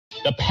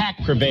The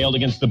Pack prevailed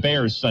against the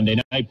Bears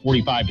Sunday night,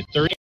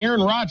 45-30.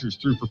 Aaron Rodgers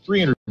threw for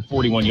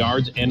 341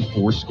 yards and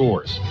 4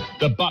 scores.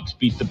 The Bucks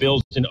beat the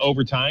Bills in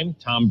overtime.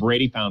 Tom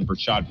Brady found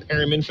Rashad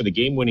Perriman for the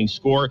game-winning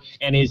score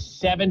and his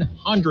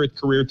 700th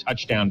career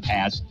touchdown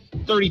pass,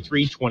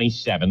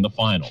 33-27 the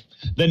final.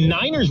 The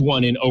Niners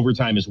won in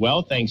overtime as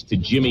well, thanks to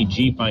Jimmy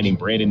G finding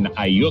Brandon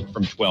Ayuk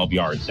from 12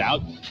 yards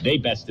out. They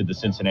bested the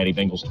Cincinnati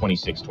Bengals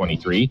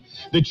 26-23.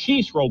 The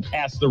Chiefs rolled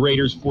past the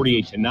Raiders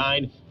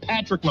 48-9.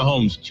 Patrick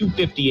Mahomes,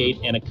 258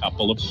 and a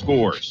couple of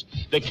scores.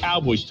 The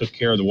Cowboys took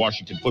care of the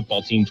Washington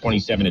football team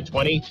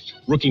 27-20.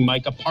 Rookie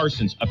Micah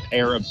Parsons, a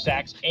pair of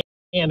sacks,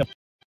 and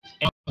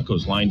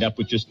Broncos lined up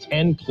with just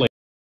 10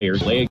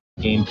 players lay a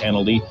game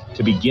penalty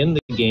to begin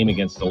the game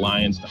against the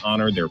Lions to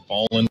honor their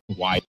fallen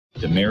wide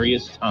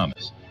Demaryius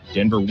Thomas.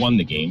 Denver won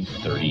the game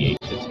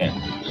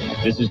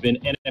 38-10. This has been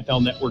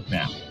NFL Network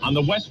Now on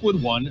the Westwood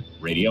One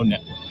Radio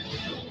Network.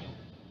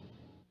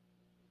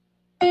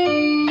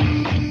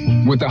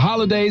 With the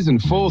holidays in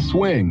full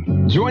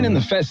swing, join in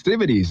the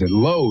festivities at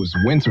Lowe's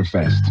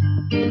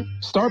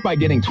Winterfest. Start by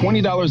getting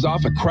 $20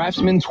 off a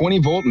Craftsman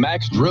 20-volt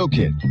max drill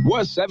kit.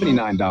 Was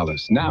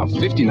 $79, now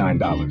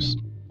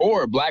 $59.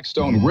 Or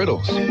Blackstone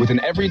Riddles with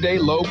an everyday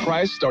low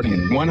price starting at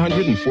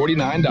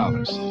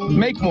 $149.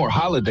 Make more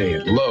holiday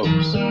at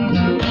Lowe's.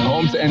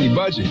 Home to any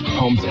budget,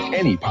 home to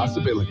any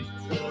possibility.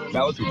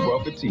 Valid through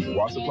 12/15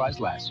 while supplies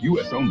last.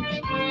 U.S. only.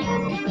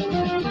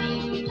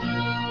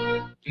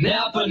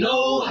 Napa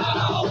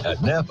know-how. At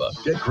Napa,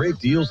 get great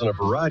deals on a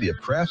variety of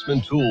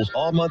Craftsman tools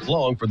all month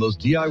long for those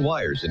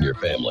DIYers in your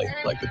family.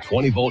 Like the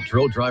 20-volt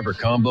drill driver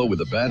combo with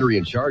a battery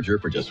and charger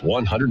for just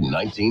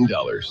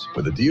 $119.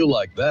 With a deal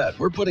like that,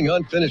 we're putting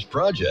unfinished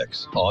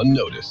projects on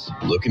notice.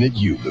 Looking at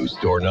you, loose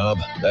doorknob.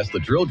 That's the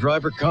drill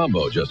driver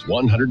combo, just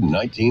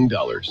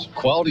 $119.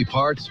 Quality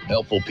parts,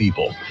 helpful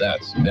people.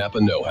 That's Napa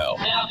know-how.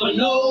 Napa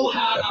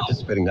know-how. At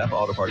participating Napa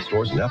Auto Parts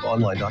stores and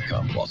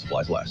NapaOnline.com while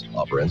supplies last.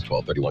 Offer ends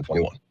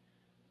 12/31/21.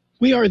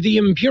 We are the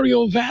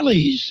Imperial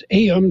Valleys,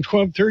 AM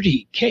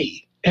 1230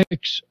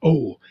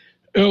 KXO,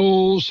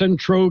 El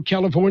Centro,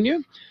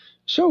 California.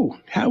 So,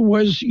 how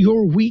was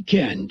your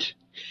weekend?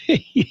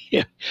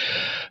 This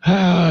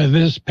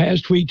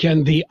past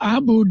weekend, the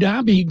Abu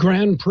Dhabi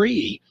Grand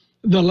Prix,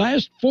 the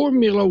last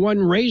Formula One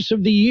race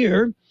of the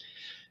year,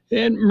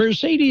 and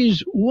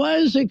Mercedes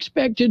was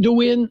expected to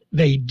win.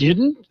 They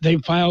didn't. They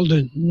filed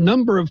a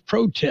number of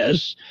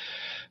protests.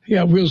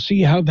 Yeah, we'll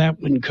see how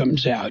that one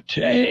comes out.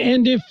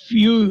 And if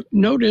you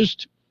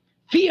noticed,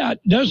 Fiat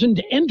doesn't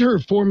enter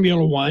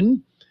Formula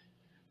One.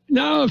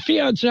 No,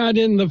 Fiat's not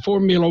in the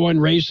Formula One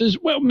races.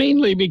 Well,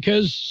 mainly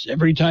because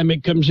every time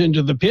it comes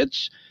into the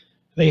pits,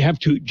 they have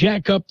to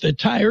jack up the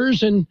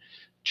tires and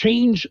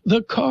change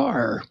the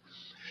car.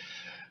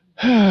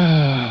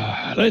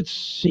 Let's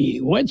see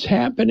what's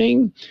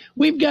happening.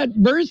 We've got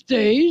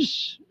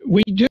birthdays.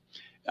 We do,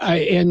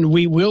 and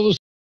we will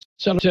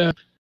celebrate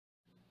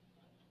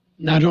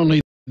not only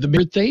the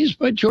birthdays,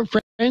 but your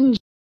friends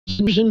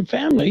and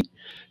family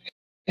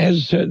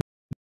as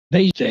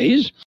they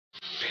days.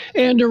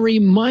 And a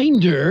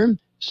reminder,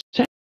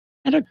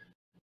 Santa,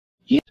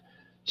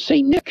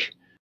 St. Nick,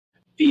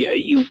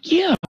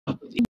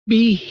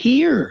 be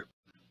here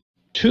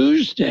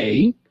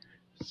Tuesday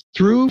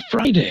through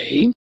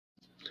Friday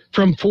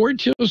from 4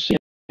 till 6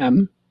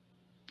 p.m.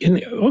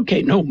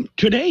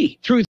 Today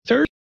through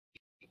Thursday.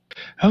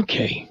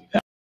 Okay,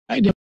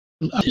 I did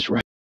this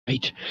right.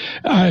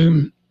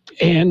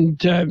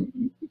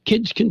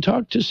 Kids can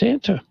talk to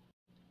Santa.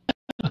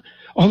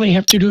 All they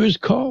have to do is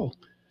call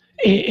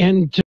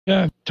and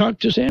talk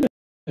to Santa.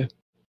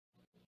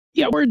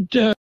 Yeah,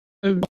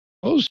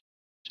 calls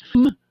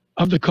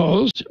of the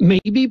calls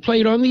may be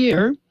played on the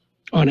air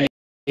on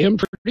AM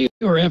 30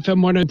 or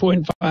FM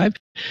 100.5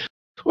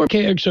 or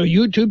KXO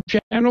YouTube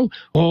channel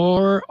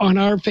or on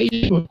our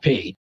Facebook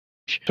page.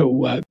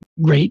 So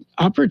great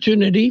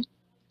opportunity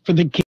for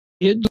the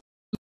kids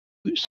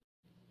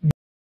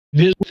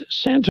visit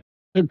Santa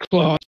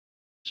Claus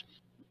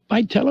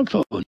by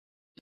telephone. I'm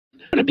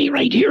going to be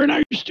right here in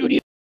our studio.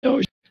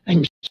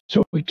 I'm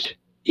so excited.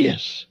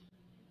 Yes.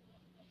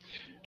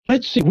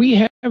 Let's see. We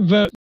have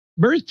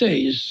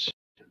birthdays.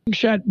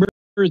 Shot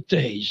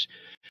birthdays.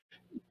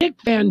 Dick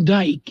Van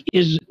Dyke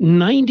is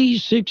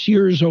 96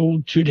 years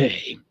old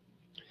today.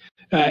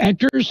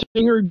 Actor,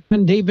 singer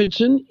John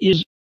Davidson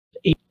is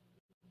 8.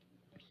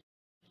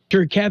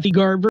 Actor Kathy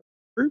Garver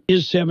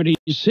is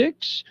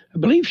 76. I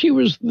believe she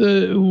was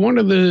one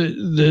of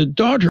the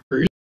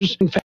daughters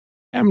in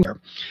family.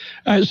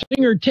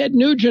 Singer Ted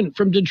Nugent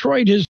from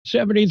Detroit is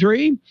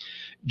 73.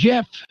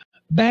 Jeff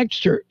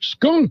Baxter,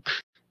 Skunk,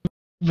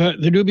 the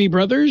Doobie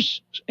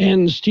Brothers,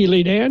 and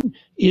Steely Dan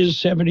is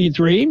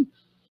 73.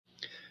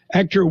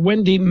 Actor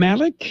Wendy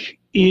Malick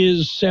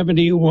is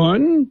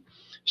 71.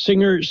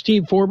 Singer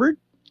Steve Forbert,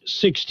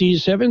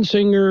 67.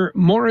 Singer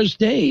Morris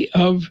Day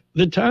of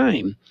The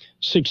Time,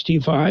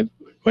 65.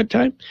 What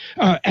time?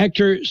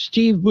 Actor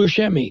Steve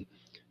Buscemi,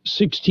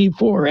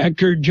 64.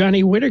 Actor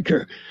Johnny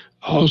Whitaker,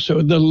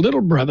 also the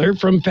little brother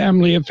from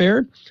Family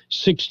Affair,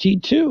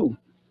 62.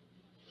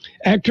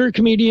 Actor,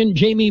 comedian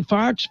Jamie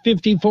Foxx,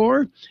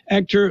 54.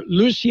 Actor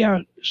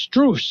Lucia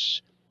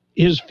Strauss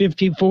is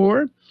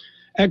 54.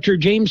 Actor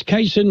James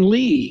Kyson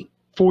Lee,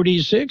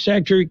 46.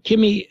 Actor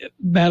Kimmy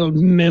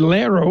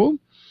Balmilero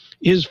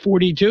is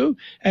 42.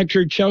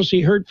 Actor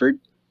Chelsea Hertford,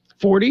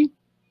 40.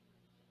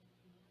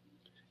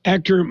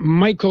 Actor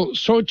Michael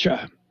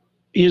Socha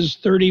is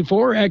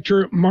 34.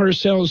 Actor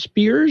Marcel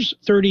Spears,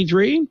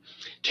 33.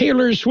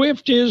 Taylor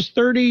Swift is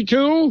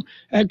 32.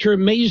 Actor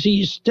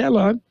Maisie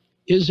Stella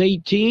is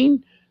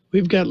 18.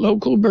 We've got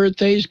local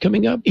birthdays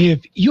coming up.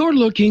 If you're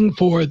looking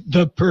for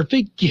the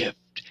perfect gift,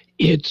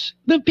 it's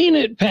the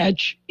Peanut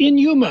Patch in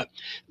Yuma.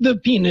 The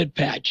Peanut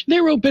Patch.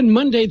 They're open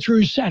Monday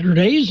through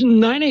Saturdays,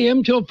 9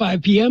 a.m. till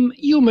 5 p.m.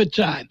 Yuma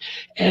time.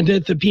 And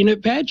at the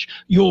Peanut Patch,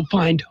 you'll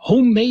find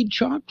homemade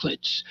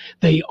chocolates.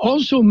 They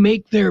also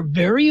make their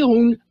very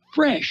own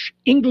fresh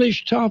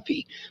English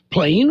toffee,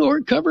 plain or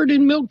covered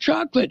in milk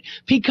chocolate,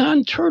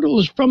 pecan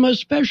turtles from a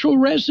special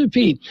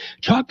recipe,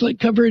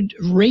 chocolate-covered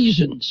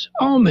raisins,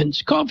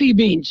 almonds, coffee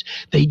beans.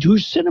 They do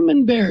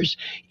cinnamon bears.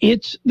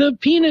 It's the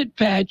Peanut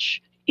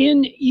Patch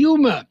in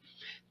Yuma.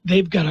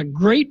 They've got a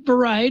great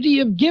variety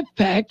of gift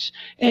packs,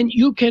 and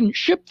you can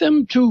ship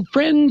them to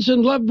friends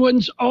and loved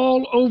ones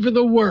all over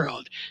the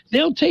world.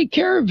 They'll take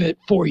care of it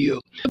for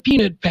you. The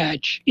Peanut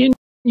Patch in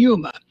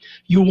Yuma.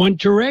 You want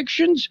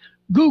directions?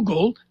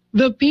 Google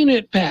the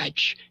Peanut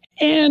Patch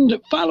and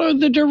follow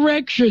the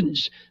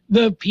directions.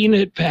 The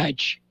Peanut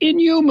Patch in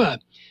Yuma,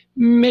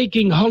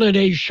 making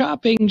holiday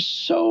shopping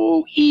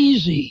so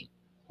easy.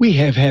 We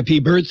have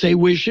happy birthday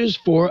wishes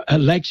for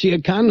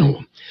Alexia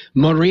Cano,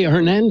 Maria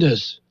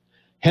Hernandez,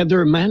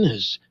 Heather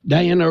Manis,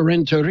 Diana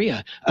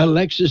Renteria,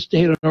 Alexis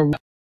De La Rosa,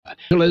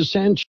 Angela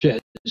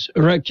Sanchez,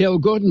 Raquel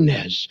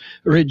Godinez,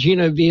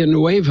 Regina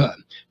Villanueva,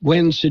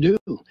 Gwen Sidhu,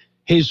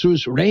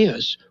 Jesus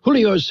Reyes,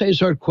 Julio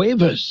Cesar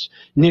Cuevas,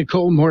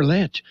 Nicole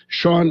Morlet,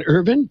 Sean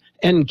Irvin,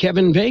 and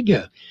Kevin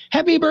Vega.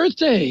 Happy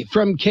birthday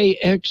from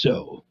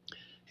Kxo.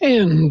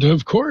 And,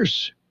 of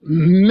course,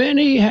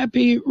 many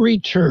happy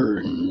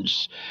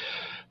returns.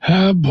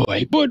 Oh,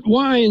 boy. Barefoot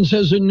Wines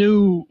has a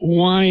new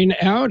wine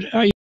out.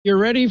 Are you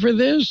ready for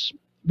this?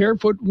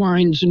 Barefoot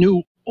Wines'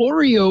 new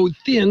Oreo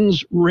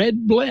Thins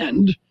Red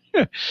Blend.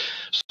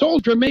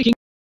 Sold for making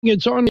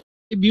its on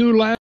debut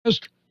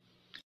last.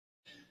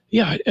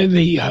 Yeah,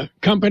 the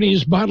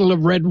company's bottle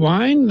of red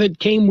wine that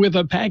came with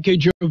a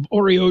package of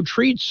Oreo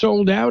treats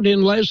sold out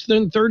in less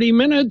than 30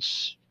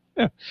 minutes.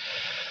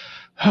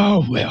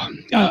 Oh, well,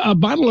 a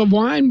bottle of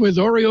wine with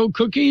Oreo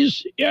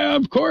cookies? Yeah,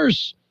 of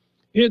course.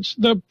 It's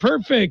the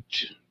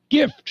perfect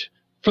gift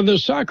for the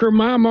soccer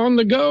mom on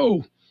the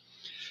go.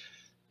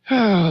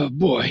 Oh,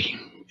 boy.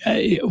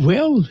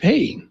 Well,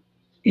 hey,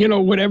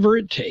 whatever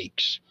it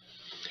takes.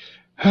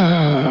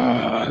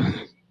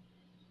 And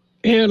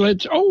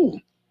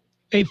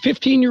a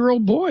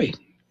 15-year-old boy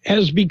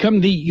has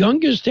become the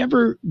youngest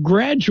ever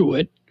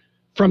graduate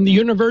from the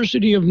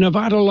University of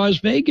Nevada, Las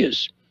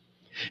Vegas.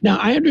 Now,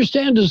 I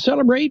understand to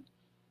celebrate,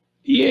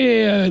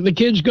 the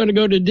kid's going to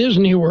go to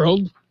Disney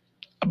World,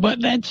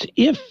 but that's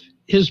if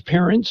his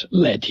parents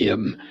let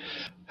him.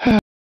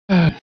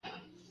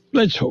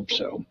 Let's hope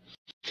so.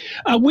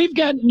 We've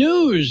got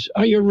news.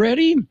 Are you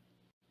ready?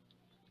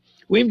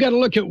 We've got a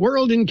look at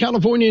World and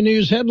California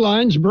news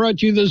headlines brought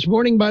to you this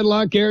morning by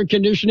Lock Air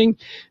Conditioning.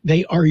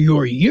 They are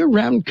your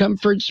year-round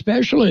comfort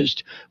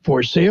specialist.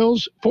 For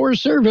sales, for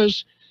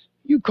service,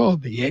 you call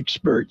the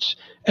experts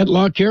at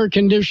Lock Air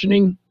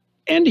Conditioning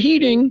and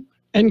Heating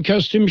and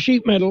Custom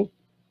Sheet Metal.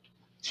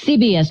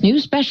 CBS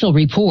News special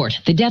report.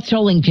 The death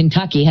toll in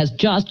Kentucky has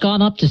just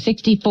gone up to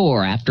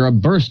 64 after a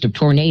burst of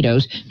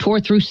tornadoes tore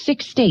through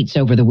 6 states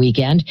over the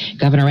weekend.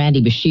 Governor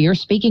Andy Beshear,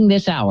 speaking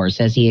this hour,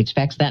 says he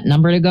expects that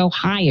number to go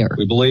higher.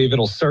 We believe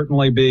it'll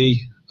certainly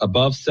be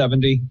above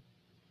 70,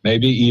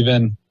 maybe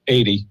even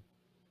 80.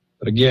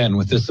 But again,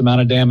 with this amount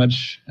of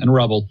damage and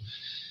rubble,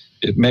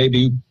 it may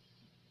be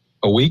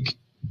a week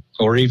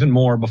or even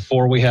more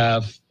before we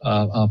have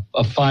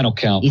a final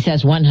count. He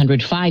says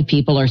 105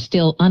 people are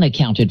still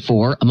unaccounted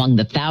for. Among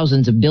the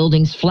thousands of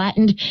buildings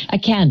flattened, a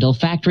candle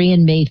factory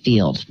in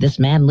Mayfield. This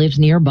man lives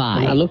nearby.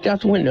 When I looked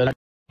out the window,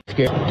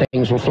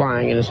 things were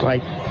flying, and it's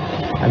like,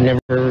 I've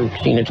never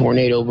seen a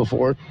tornado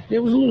before. It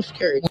was a little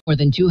scary. More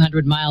than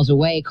 200 miles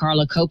away,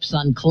 Carla Cope's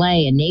son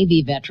Clay, a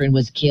Navy veteran,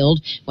 was killed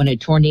when a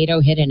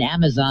tornado hit an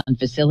Amazon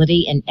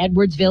facility in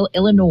Edwardsville,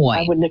 Illinois.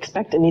 I wouldn't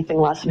expect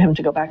anything less of him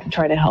to go back and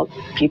try to help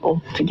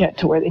people to get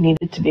to where they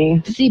needed to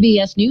be.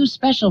 CBS News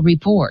special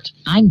report.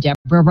 I'm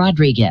Deborah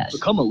Rodriguez.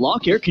 Become a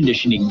Lock Air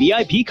Conditioning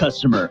VIP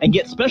customer and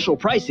get special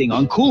pricing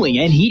on cooling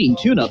and heating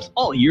tune-ups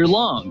all year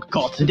long.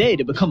 Call today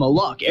to become a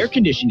Lock Air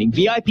Conditioning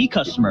VIP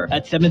customer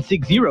at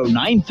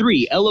 760-9300.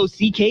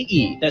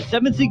 760-93-LOCKE. That's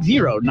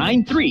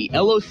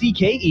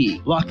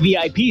 760-93-LOCKE. Lock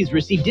VIPs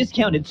receive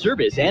discounted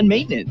service and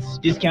maintenance,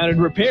 discounted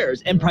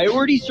repairs, and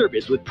priority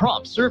service with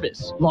prompt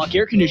service. Lock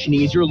Air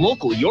Conditioning is your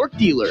local York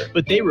dealer,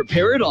 but they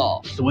repair it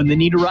all. So when the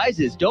need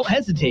arises, don't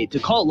hesitate to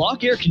call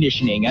Lock Air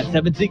Conditioning at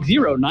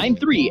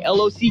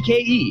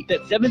 760-93-LOCKE.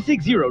 That's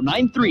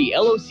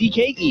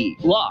 760-93-LOCKE.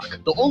 Lock,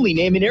 the only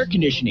name in air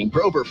conditioning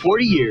for over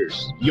 40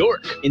 years.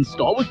 York,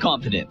 install with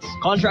confidence.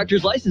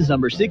 Contractor's license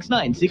number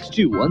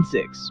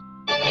 696216.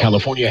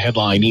 California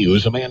headline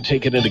news. A man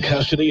taken into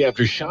custody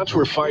after shots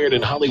were fired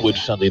in Hollywood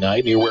Sunday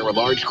night near where a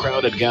large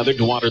crowd had gathered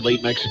to honor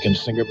late Mexican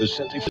singer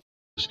Vicente.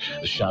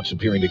 The shots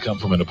appearing to come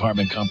from an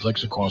apartment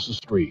complex across the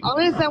street. All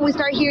of a sudden, we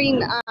start hearing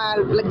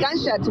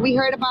gunshots. We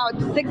heard about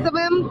 6 of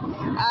them.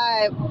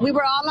 We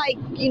were all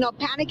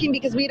panicking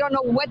because we don't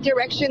know what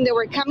direction they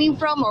were coming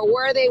from or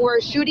where they were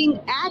shooting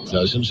at.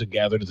 Dozens had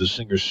gathered at the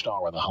singer's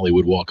star on the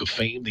Hollywood Walk of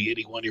Fame. The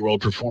 81-year-old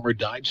performer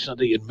died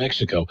Sunday in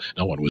Mexico.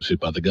 No one was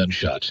hit by the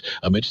gunshots.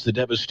 Amidst the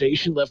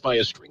devastation left by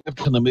a string of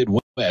in the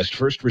Midwest,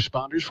 first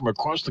responders from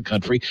across the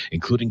country,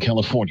 including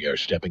California, are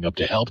stepping up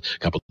to help. A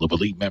couple of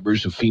elite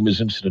members of FEMA's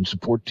incident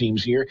support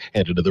teams here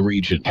headed to the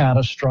region.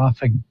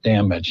 Catastrophic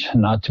damage,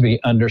 not to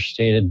be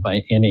understated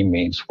by any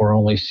means. We're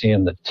only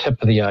seeing the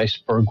tip of the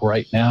iceberg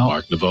right now.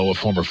 Mark Naveau, a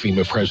former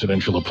FEMA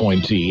presidential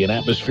appointee. An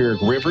atmospheric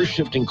river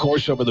shifting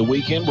course over the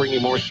weekend,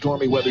 bringing more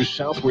stormy weather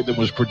southward than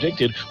was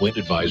predicted. Wind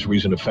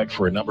advisories in effect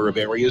for a number of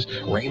areas.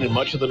 Rain in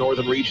much of the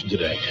northern region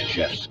today.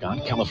 Jeff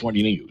Scott,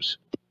 California News.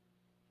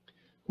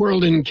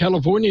 World in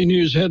California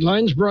news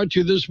headlines brought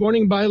to you this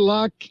morning by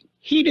Lock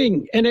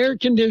Heating and Air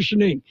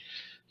Conditioning.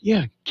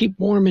 Yeah, keep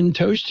warm and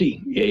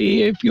toasty.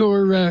 If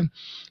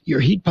your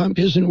heat pump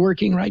isn't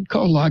working right,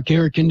 call Lock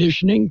Air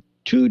Conditioning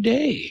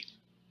today.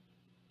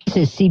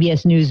 This is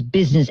CBS News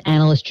business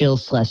analyst Jill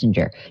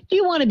Schlesinger. Do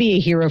you want to be a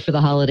hero for the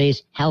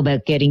holidays? How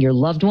about getting your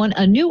loved one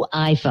a new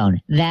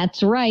iPhone?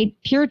 That's right.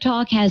 Pure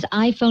Talk has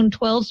iPhone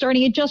 12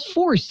 starting at just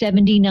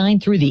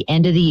 $479 through the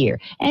end of the year.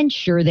 And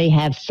sure, they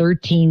have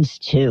 13s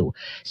too.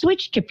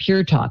 Switch to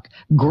Pure Talk.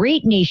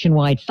 Great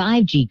nationwide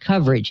 5G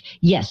coverage.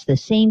 Yes, the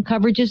same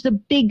coverage as the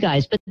big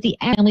guys, but the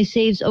family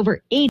saves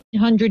over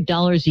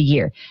 $800 a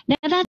year. Now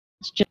that's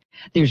just,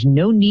 there's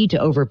no need to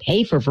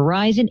overpay for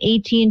Verizon,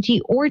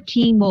 AT&T, or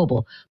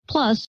T-Mobile.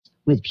 Plus,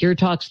 with Pure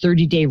Talk's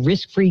 30-day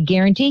risk-free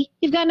guarantee,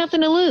 you've got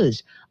nothing to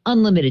lose.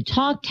 Unlimited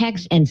talk,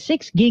 text, and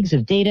 6 gigs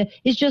of data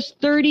is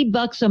just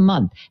 $30 a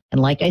month.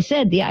 And like I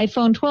said, the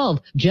iPhone 12,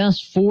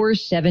 just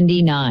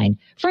 $479.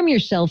 From your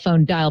cell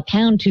phone, dial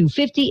pound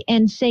 250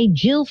 and say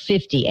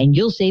Jill50, and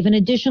you'll save an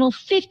additional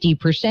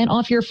 50%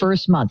 off your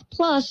first month.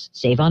 Plus,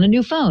 save on a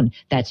new phone.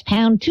 That's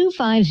pound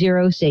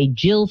 250, say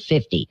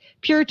Jill50.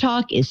 Pure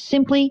Talk is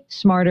simply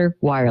smarter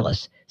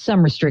wireless.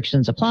 Some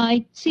restrictions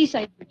apply. See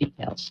site for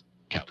details.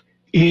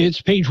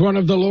 It's page 1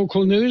 of the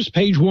local news.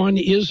 Page 1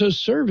 is a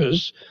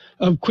service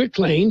of Quick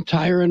Lane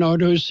Tire and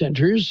Auto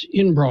Centers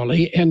in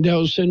Brawley and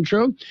El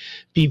Centro.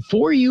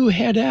 Before you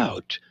head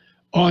out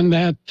on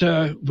that,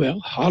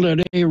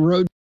 holiday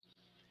road,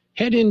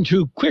 head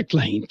into Quick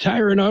Lane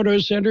Tire and Auto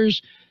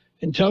Centers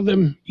and tell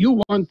them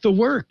you want the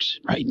works.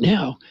 Right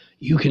now,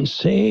 you can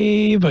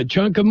save a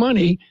chunk of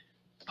money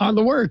on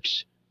the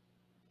works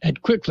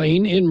at Quick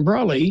Lane in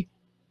Brawley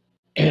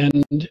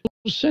and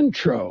El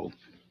Centro.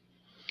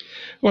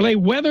 Well, a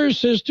weather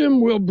system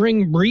will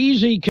bring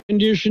breezy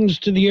conditions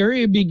to the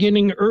area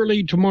beginning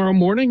early tomorrow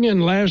morning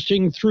and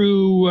lasting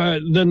through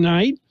the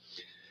night.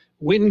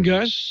 Wind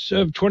gusts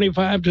of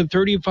 25 to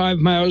 35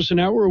 miles an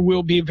hour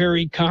will be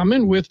very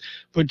common, with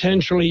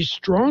potentially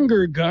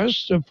stronger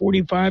gusts of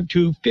 45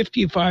 to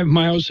 55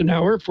 miles an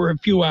hour for a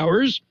few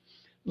hours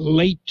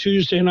late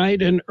Tuesday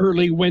night and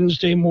early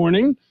Wednesday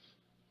morning.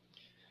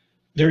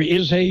 There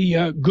is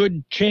a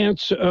good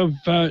chance of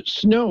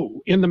snow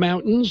in the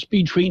mountains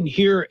between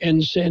here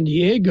and San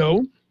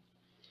Diego,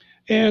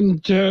 and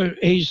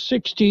a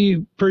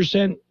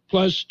 60%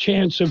 plus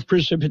chance of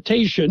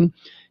precipitation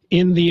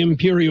in the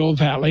Imperial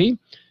Valley.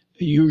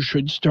 You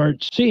should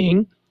start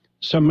seeing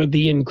some of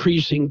the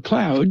increasing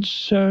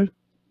clouds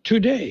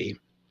today.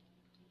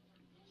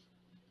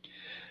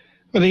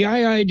 The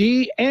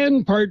IID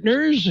and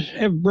partners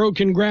have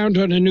broken ground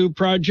on a new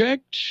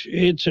project.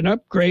 It's an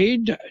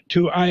upgrade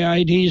to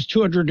IID's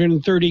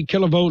 230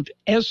 kilovolt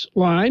S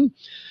line.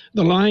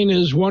 The line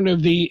is one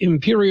of the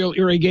Imperial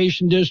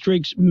Irrigation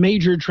District's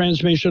major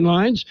transmission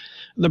lines.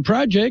 The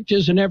project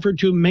is an effort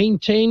to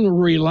maintain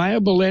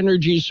reliable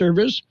energy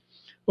service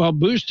while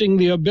boosting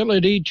the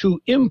ability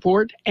to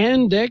import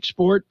and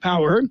export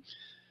power.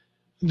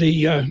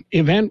 The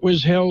event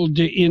was held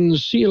in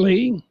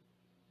Sealy,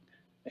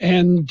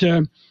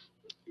 and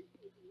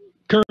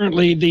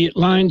currently the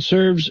line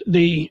serves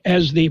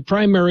as the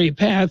primary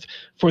path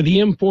for the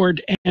import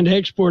and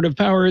export of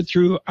power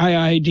through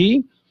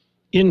IID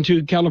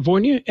into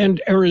California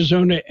and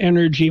Arizona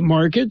energy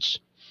markets.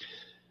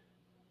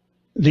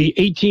 The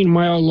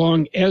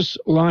 18-mile-long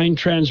S-line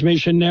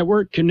transmission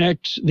network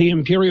connects the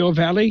Imperial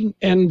Valley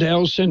and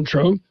El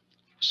Centro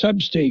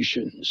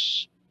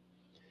substations.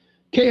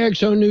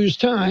 KXO News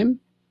Time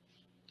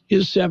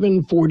is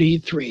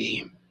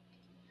 7:43.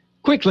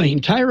 Quick Lane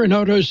Tire and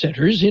Auto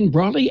Centers in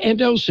Brawley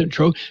and El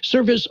Centro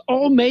service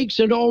all makes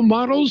and all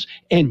models,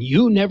 and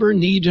you never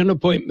need an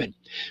appointment.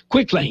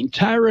 Quick Lane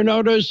Tire and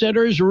Auto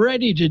Centers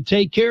ready to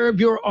take care of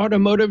your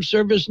automotive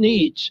service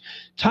needs.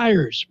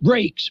 Tires,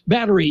 brakes,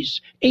 batteries,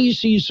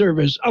 AC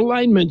service,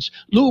 alignments,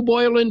 lube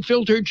oil and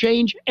filter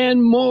change,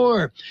 and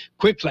more.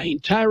 Quick Lane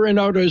Tire and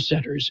Auto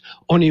Centers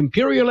on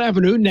Imperial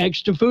Avenue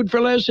next to Food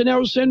for Less in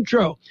El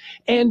Centro,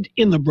 and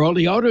in the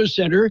Brawley Auto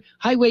Center,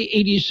 Highway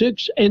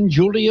 86 and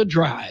Julia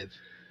Drive.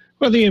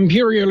 Well, the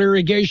Imperial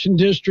Irrigation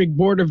District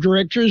Board of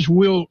Directors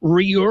will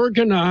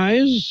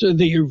reorganize.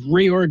 The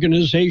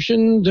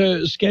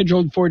reorganization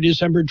scheduled for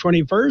December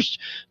 21st.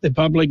 The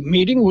public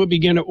meeting will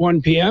begin at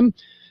 1 p.m.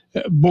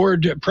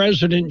 Board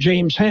President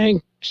James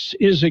Hanks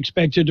is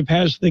expected to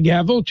pass the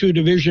gavel to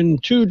Division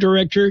 2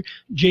 Director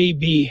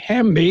J.B.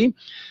 Hamby.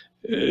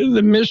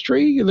 The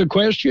mystery, the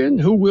question,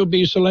 who will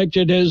be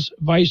selected as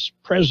Vice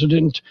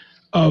President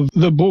of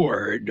the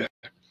board?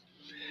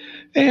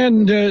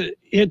 And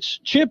it's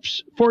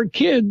Chips for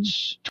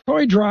Kids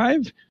Toy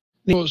Drive.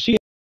 The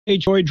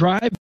CH Toy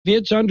Drive,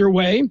 it's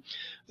underway.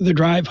 The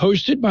drive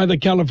hosted by the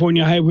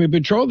California Highway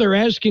Patrol. They're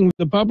asking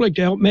the public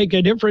to help make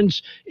a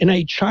difference in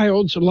a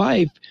child's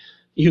life.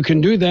 You can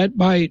do that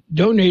by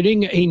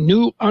donating a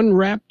new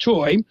unwrapped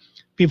toy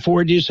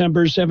before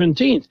December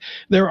 17th.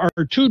 There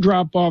are 2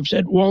 drop-offs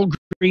at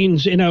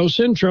Walgreens in El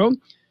Centro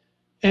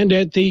and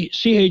at the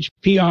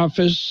CHP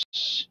office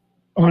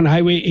on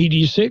Highway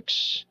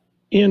 86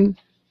 in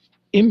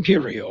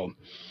Imperial.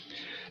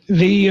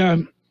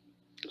 The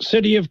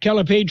city of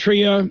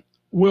Calipatria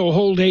will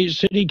hold a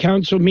city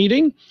council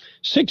meeting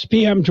 6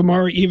 p.m.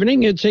 tomorrow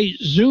evening. It's a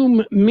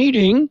Zoom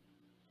meeting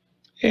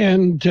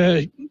and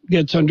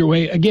gets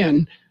underway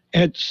again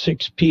at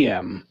 6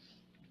 p.m.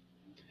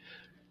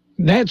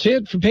 That's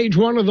it for page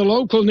 1 of the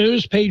local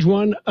news. Page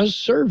 1, a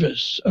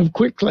service of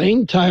Quick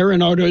Lane Tire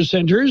and Auto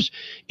Centers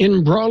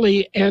in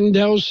Brawley and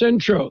El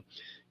Centro.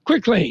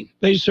 Quick Lane,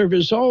 they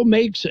service all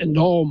makes and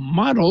all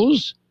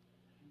models,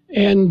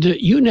 and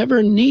you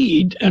never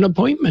need an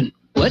appointment.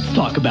 Let's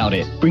talk about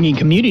it. Bringing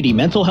community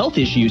mental health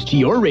issues to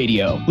your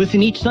radio.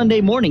 Listen each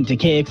Sunday morning to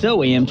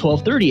Kxo AM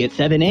 1230 at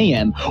 7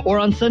 a.m. or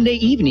on Sunday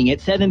evening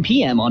at 7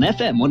 p.m. on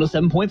FM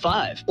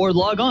 107.5. Or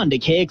log on to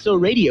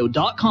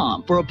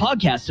kxoradio.com for a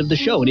podcast of the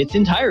show in its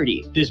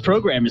entirety. This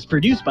program is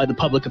produced by the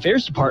Public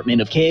Affairs Department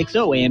of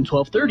Kxo AM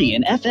 1230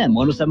 and FM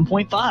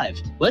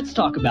 107.5. Let's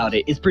Talk About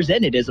It is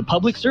presented as a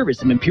public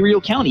service of Imperial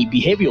County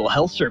Behavioral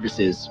Health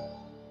Services.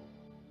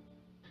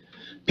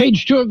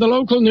 Page 2 of the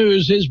local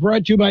news is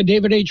brought to you by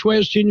David H.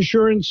 West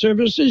Insurance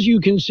Services.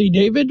 You can see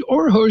David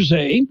or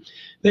Jose.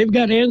 They've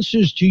got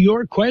answers to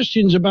your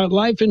questions about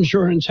life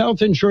insurance,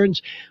 health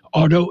insurance,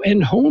 auto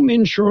and home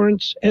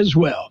insurance as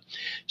well.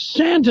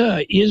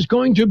 Santa is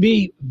going to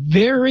be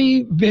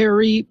very,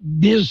 very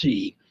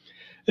busy.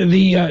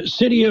 The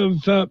city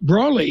of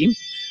Brawley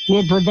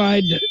will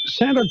provide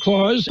Santa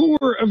Claus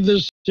tour of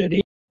the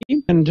city,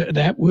 and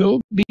that will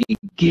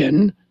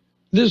begin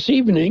this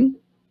evening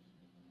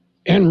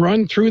and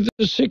run through the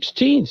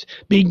 16th.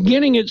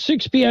 Beginning at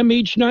 6 p.m.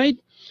 each night,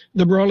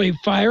 the Brawley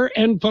Fire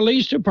and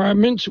Police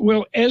Departments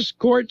will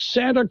escort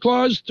Santa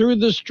Claus through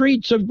the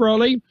streets of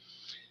Brawley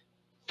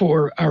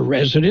for our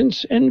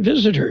residents and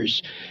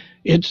visitors.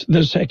 It's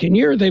the second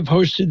year they've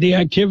hosted the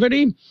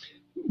activity.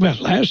 Well,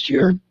 last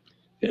year,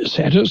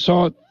 Santa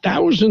saw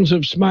thousands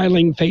of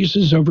smiling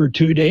faces over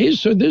 2 days,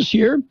 so this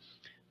year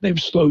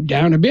they've slowed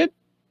down a bit,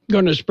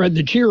 going to spread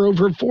the cheer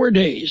over 4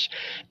 days.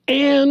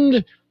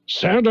 And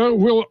Santa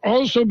will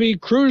also be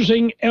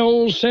cruising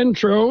El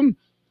Centro,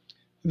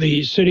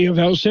 the city of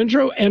El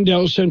Centro and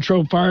El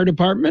Centro Fire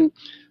Department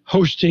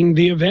hosting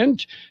the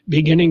event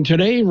beginning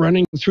today,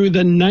 running through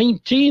the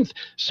 19th.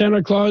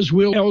 Santa Claus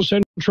will El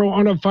Centro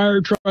on a fire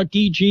truck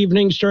each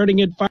evening starting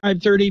at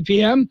 5:30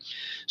 p.m.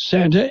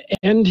 Santa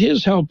and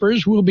his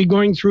helpers will be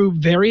going through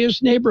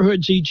various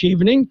neighborhoods each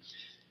evening.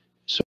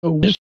 So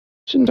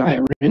listen,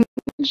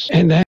 sirens,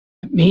 and that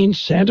means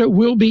Santa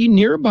will be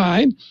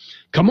nearby.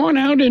 Come on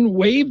out and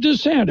wave to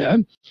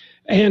Santa.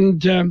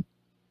 And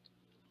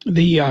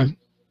the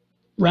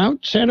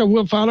route Santa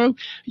will follow,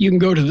 you can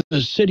go to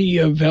the City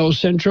of El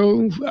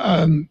Centro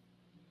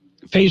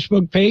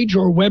Facebook page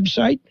or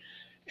website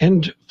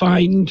and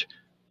find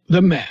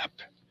the map.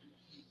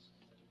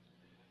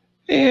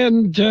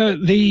 And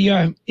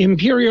the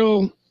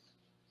Imperial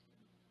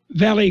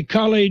Valley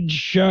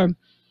College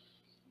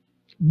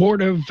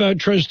Board of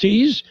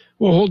Trustees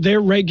will hold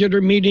their regular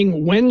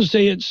meeting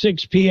Wednesday at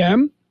 6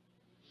 p.m.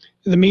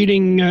 The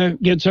meeting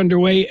gets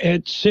underway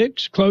at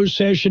 6, closed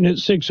session at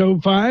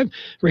 6:05,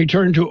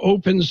 return to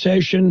open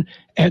session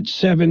at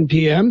 7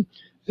 p.m.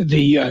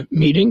 The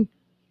meeting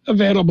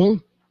available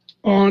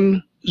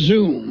on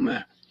Zoom.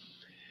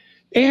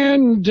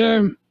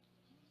 And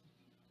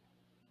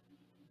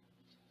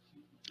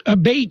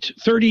Abate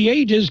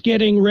 38 is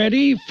getting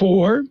ready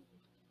for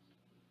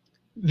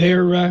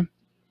their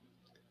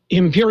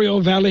Imperial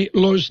Valley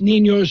Los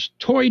Niños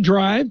Toy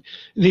Drive.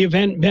 The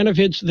event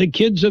benefits the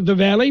kids of the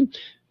Valley.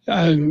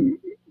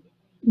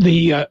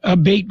 The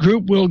Abate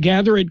Group will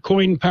gather at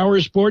Coin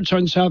Power Sports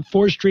on South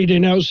 4th Street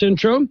in El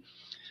Centro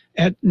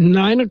at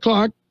 9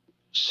 o'clock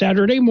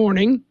Saturday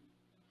morning,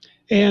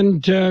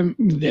 and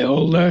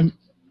they'll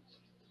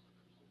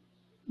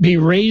be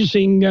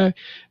raising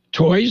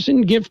toys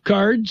and gift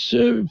cards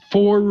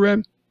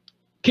for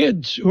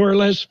kids who are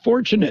less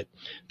fortunate.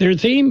 Their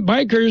theme,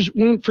 Bikers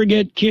Won't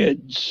Forget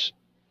Kids.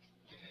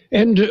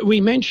 And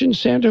we mentioned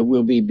Santa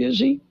will be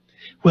busy.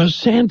 Well,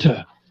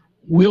 Santa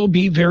will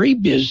be very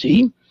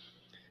busy.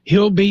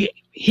 He'll be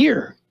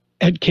here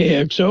at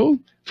KXO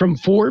from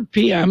 4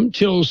 p.m.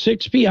 till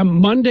 6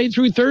 p.m. Monday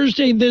through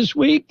Thursday this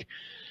week.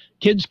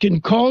 Kids can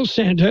call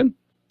Santa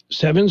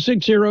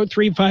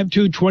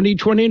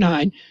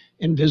 760-352-2029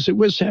 and visit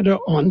with Santa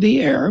on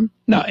the air.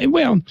 Now,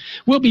 well,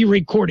 we'll be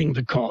recording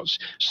the calls.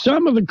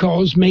 Some of the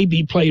calls may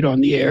be played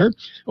on the air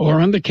or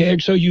on the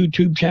KXO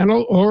YouTube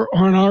channel or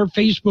on our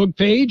Facebook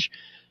page.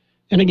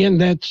 And again,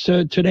 that's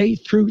today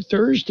through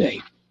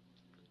Thursday.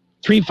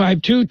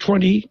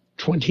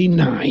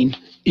 352-2029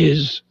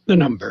 is the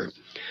number.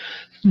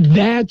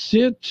 That's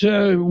it.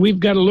 We've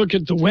got to look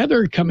at the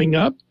weather coming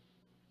up.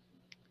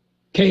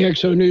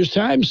 KXO News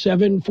Time,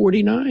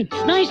 7:49.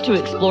 It's nice to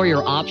explore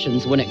your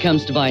options when it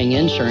comes to buying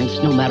insurance,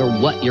 no matter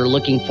what you're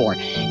looking for.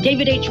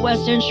 David H.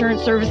 West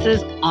Insurance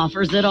Services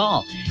offers it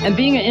all. And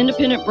being an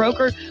independent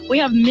broker, we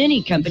have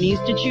many companies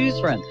to choose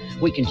from.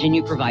 We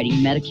continue providing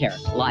Medicare,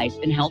 life,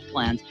 and health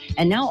plans,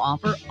 and now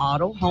offer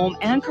auto, home,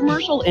 and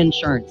commercial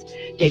insurance.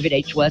 David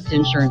H. West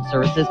Insurance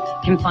Services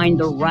can find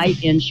the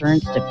right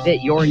insurance to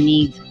fit your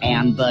needs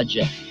and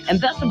budget.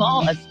 And best of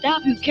all, a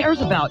staff who cares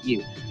about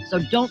you. So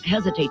don't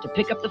hesitate to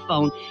pick up the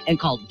phone and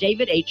call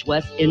David H.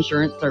 West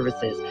Insurance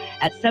Services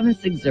at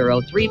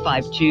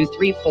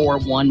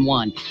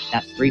 760-352-3411.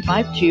 That's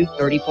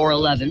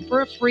 352-3411 for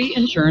a free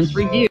insurance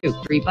review.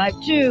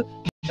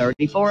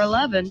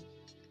 352-3411.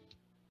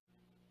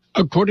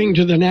 According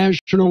to the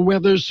National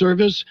Weather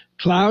Service,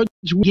 clouds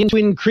begin to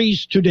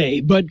increase today,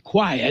 but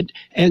quiet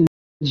and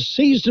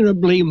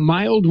seasonably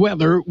mild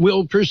weather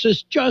will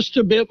persist just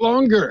a bit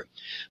longer.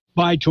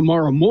 By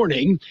tomorrow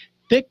morning,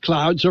 thick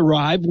clouds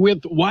arrive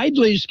with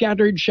widely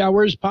scattered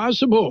showers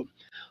possible.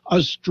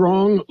 A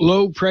strong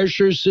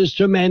low-pressure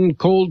system and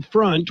cold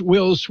front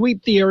will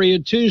sweep the area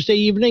Tuesday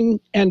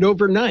evening and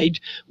overnight,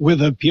 with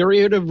a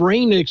period of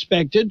rain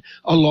expected,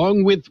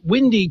 along with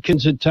windy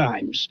conditions at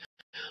times.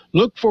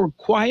 Look for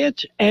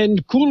quiet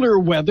and cooler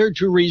weather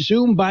to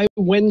resume by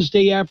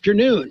Wednesday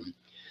afternoon.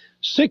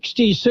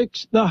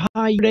 66 the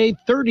high today,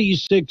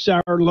 36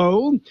 our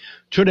low.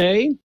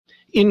 Today,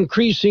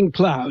 increasing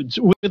clouds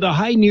with a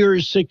high near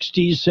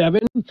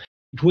 67.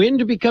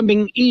 Wind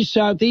becoming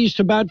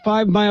east-southeast about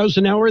 5 miles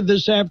an hour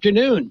this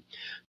afternoon.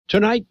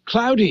 Tonight,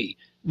 cloudy,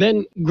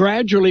 then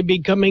gradually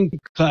becoming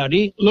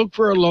cloudy. Look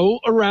for a low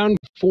around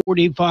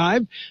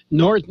 45.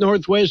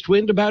 North-northwest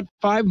wind about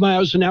 5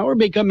 miles an hour,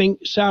 becoming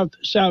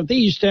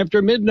south-southeast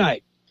after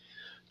midnight.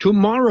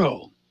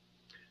 Tomorrow,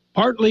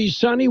 partly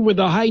sunny with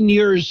a high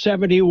near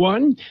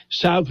 71.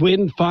 South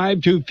wind 5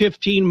 to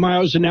 15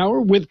 miles an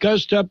hour with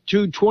gust up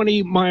to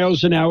 20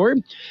 miles an hour.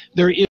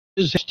 There is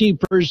a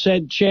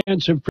 60%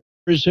 chance of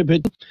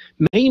precipitation,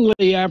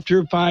 mainly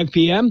after 5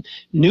 p.m.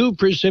 New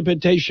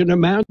precipitation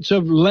amounts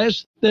of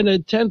less than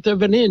 1/10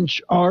 of an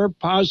inch are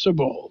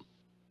possible.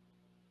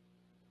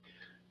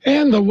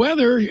 And the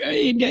weather,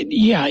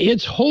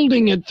 it's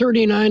holding at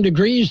 39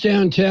 degrees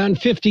downtown,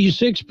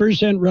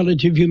 56%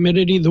 relative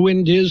humidity. The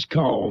wind is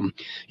calm.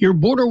 Your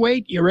border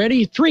wait, you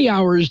ready? 3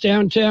 hours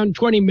downtown,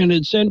 20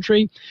 minutes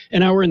entry,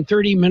 an hour and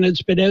 30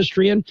 minutes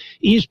pedestrian.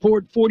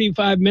 Eastport,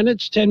 45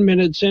 minutes, 10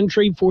 minutes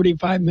entry,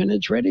 45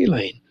 minutes ready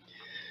lane.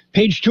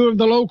 Page 2 of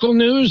the local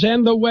news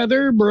and the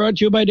weather, brought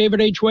to you by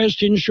David H.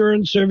 West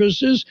Insurance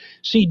Services.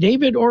 See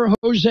David or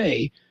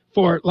Jose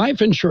for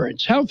life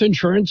insurance, health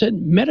insurance,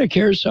 and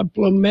Medicare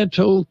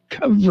supplemental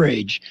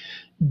coverage.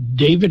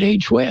 David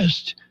H.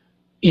 West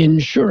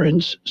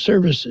Insurance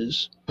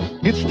Services.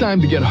 It's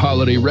time to get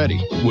holiday ready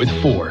with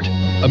Ford.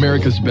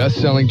 America's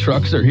best-selling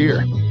trucks are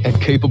here,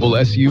 and capable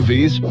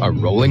SUVs are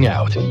rolling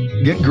out.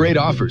 Get great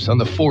offers on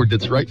the Ford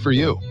that's right for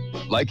you,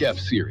 like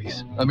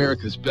F-Series,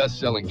 America's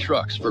best-selling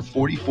trucks for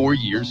 44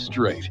 years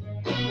straight.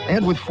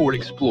 And with Ford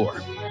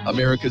Explorer,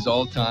 America's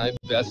all-time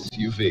best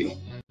SUV.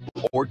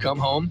 Or come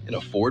home in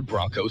a Ford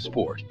Bronco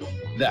Sport.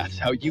 That's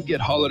how you get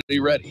holiday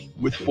ready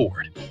with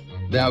Ford.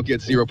 Now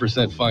get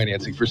 0%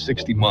 financing for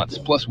 60 months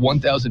plus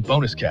 $1,000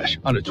 bonus cash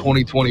on a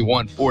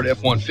 2021 Ford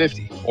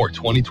F-150 or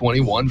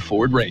 2021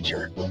 Ford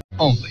Ranger.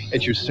 Only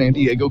at your San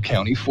Diego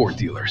County Ford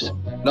dealers.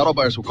 Not all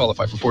buyers will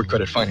qualify for Ford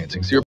credit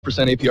financing. 0%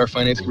 APR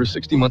financing for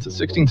 60 months at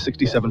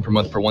 $1,667 per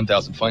month per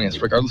 $1,000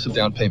 financed, regardless of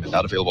down payment.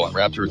 Not available on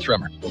Raptor or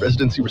Tremor.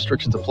 Residency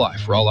restrictions apply.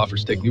 For all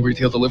offers, take new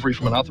retail delivery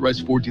from an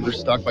authorized Ford dealer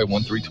stocked by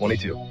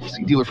 1/3/22.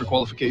 See dealer for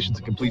qualifications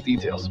and complete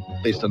details.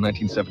 Based on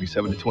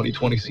 1977 to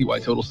 2020 CY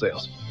total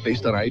sales.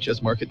 Based on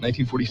IHS Market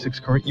 1946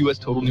 current U.S.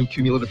 total new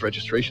cumulative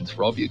registrations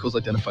for all vehicles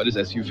identified as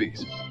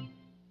SUVs.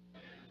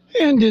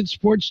 And it's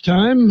sports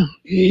time.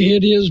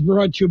 It is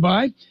brought to you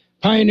by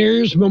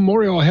Pioneers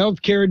Memorial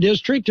Healthcare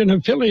District, an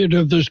affiliate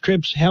of the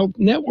Scripps Health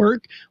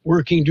Network,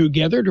 working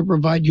together to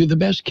provide you the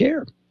best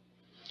care.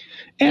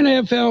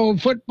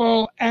 NFL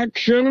football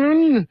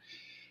action.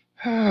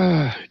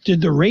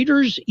 Did the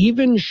Raiders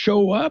even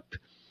show up?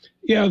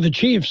 Yeah, the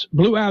Chiefs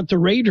blew out the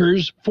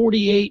Raiders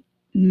 48-9.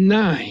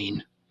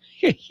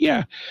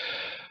 Yeah,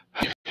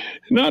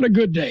 not a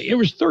good day. It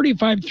was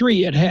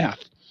 35-3 at half.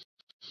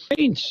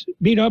 Saints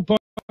beat up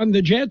on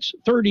the Jets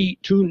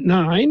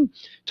 30-9.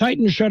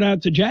 Titans shut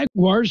out the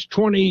Jaguars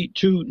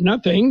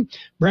 20-0.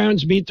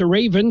 Browns beat the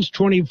Ravens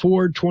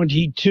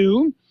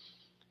 24-22.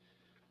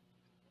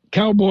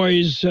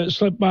 Cowboys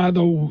slipped by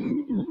the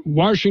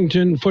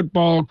Washington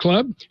Football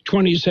Club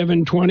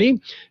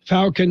 27-20.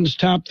 Falcons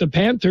topped the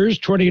Panthers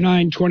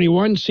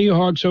 29-21.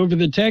 Seahawks over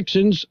the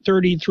Texans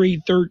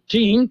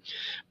 33-13.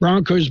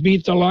 Broncos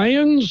beat the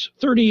Lions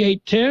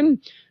 38-10.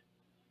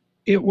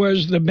 It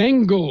was the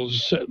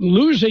Bengals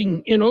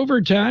losing in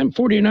overtime.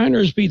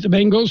 49ers beat the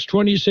Bengals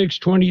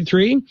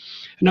 26-23.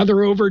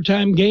 Another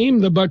overtime game.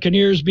 The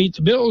Buccaneers beat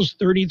the Bills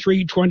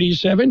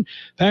 33-27.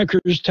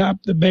 Packers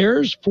topped the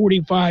Bears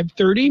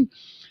 45-30.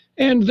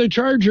 And the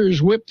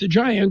Chargers whipped the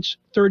Giants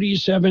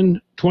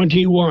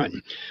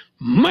 37-21.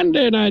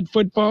 Monday Night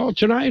Football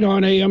tonight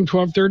on AM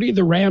 1230,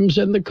 the Rams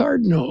and the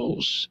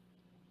Cardinals.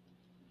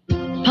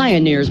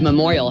 Pioneers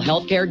Memorial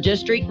Healthcare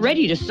District,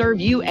 ready to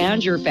serve you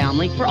and your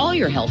family for all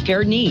your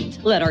healthcare needs.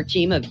 Let our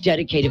team of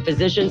dedicated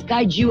physicians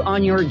guide you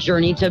on your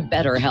journey to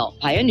better health.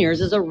 Pioneers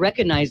is a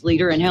recognized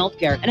leader in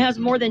healthcare and has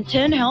more than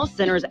 10 health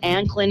centers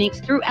and clinics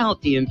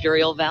throughout the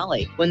Imperial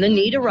Valley. When the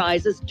need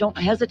arises, don't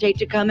hesitate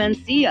to come and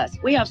see us.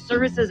 We have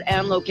services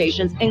and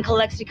locations in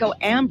Calexico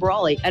and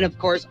Brawley, and of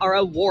course, our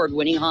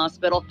award-winning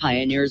hospital,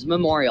 Pioneers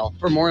Memorial.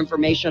 For more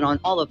information on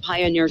all of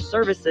Pioneer's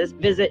services,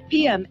 visit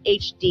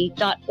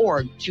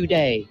pmhd.org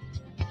today.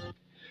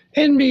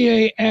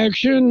 NBA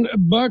action.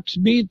 Bucks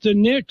beat the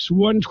Knicks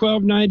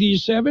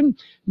 112-97.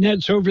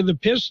 Nets over the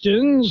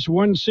Pistons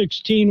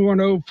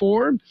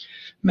 116-104.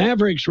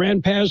 Mavericks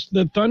ran past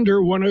the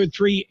Thunder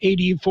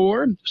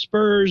 103-84.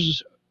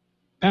 Spurs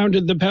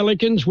pounded the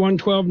Pelicans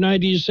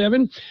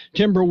 112-97.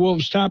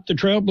 Timberwolves topped the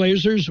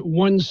Trailblazers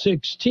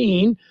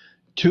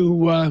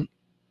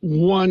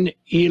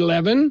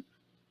 116-111.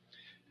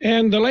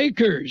 And the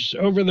Lakers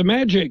over the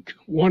Magic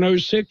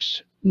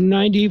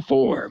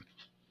 106-94.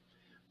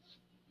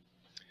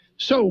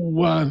 So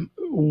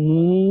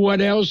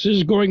what else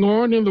is going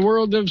on in the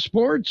world of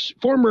sports?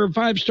 Former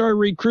five-star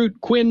recruit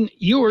Quinn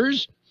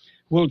Ewers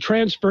will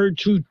transfer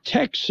to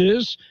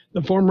Texas.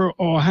 The former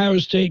Ohio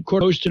State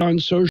quarterback posted on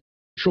social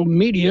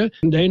media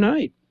Monday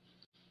night.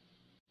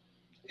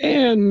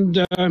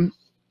 And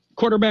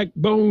quarterback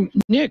Bo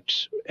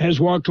Nix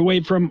has walked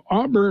away from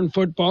Auburn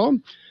football.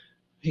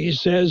 He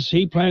says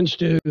he plans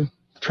to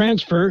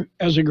transfer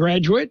as a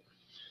graduate.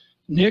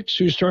 Nix,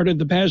 who started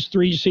the past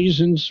 3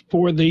 seasons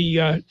for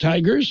the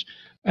Tigers,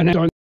 announced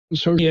on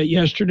social media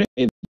yesterday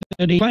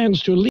that he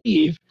plans to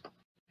leave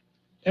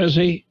as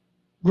a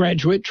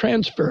graduate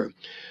transfer.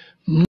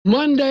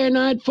 Monday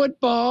Night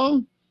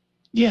Football,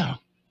 yeah,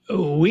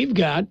 we've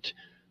got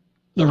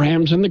the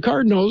Rams and the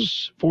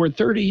Cardinals,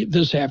 4:30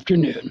 this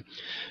afternoon.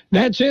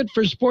 That's it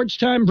for Sports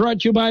Time,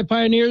 brought to you by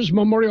Pioneers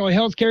Memorial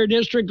Healthcare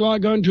District.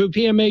 Log on to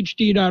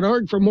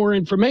pmhd.org for more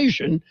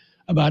information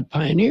about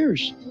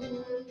Pioneers.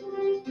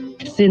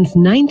 Since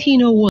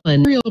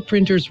 1901, Real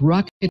Printers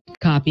Rocket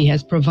Copy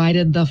has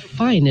provided the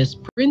finest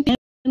print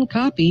and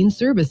copying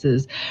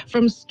services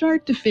from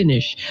start to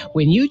finish.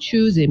 When you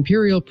choose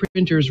Imperial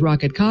Printers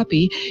Rocket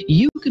Copy,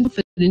 you can be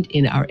confident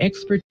in our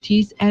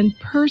expertise and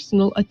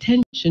personal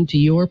attention to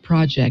your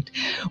project.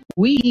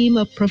 We team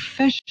of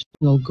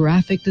professional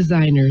graphic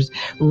designers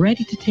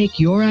ready to take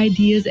your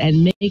ideas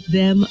and make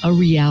them a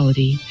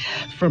reality.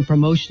 From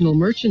promotional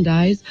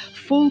merchandise,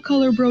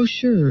 full-color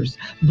brochures,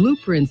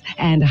 blueprints,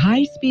 and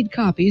high-speed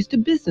copies to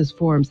business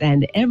forms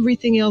and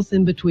everything else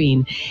in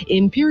between,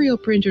 Imperial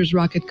Printers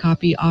Rocket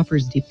Copy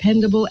offers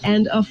dependable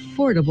and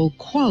affordable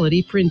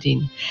quality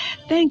printing.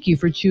 Thank you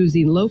for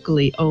choosing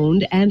locally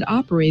owned and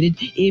operated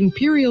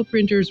Imperial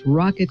Printers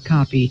Rocket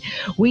Copy.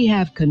 We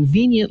have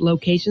convenient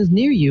locations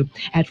near you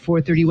at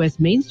 430 West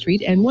Main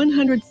Street and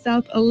 100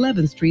 South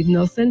 11th Street in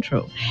El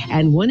Centro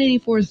and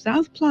 184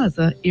 South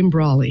Plaza in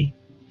Brawley.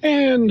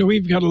 And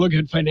we've got a look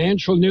at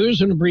financial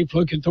news and a brief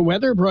look at the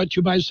weather, brought to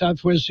you by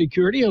Southwest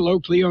Security, a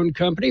locally owned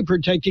company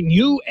protecting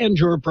you and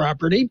your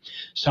property.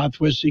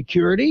 Southwest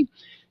Security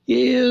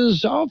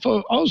is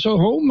also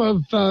home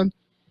of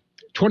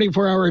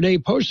 24-hour-a-day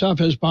post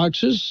office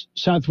boxes.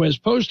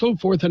 Southwest Postal,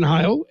 4th and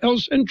Ohio, El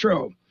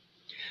Centro.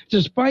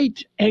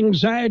 Despite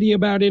anxiety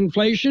about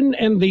inflation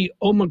and the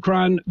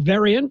Omicron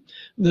variant,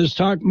 the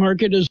stock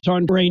market is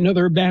on for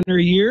another banner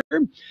year.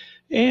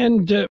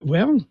 And,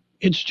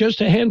 it's just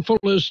a handful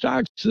of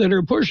stocks that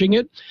are pushing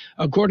it.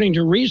 According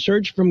to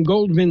research from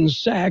Goldman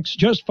Sachs,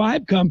 just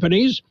 5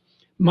 companies,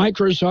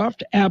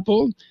 Microsoft,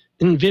 Apple,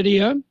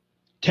 NVIDIA,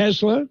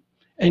 Tesla,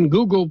 and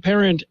Google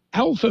parent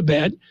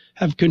Alphabet,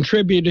 have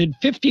contributed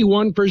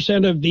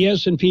 51% of the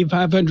S&P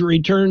 500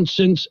 return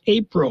since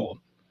April.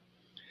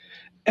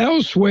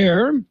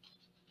 Elsewhere,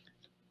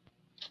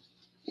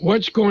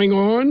 what's going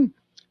on?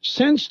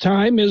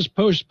 SenseTime is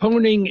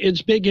postponing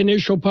its big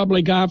initial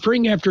public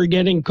offering after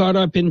getting caught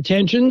up in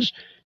tensions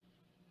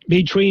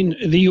between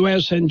the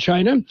U.S. and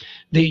China.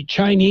 The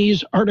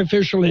Chinese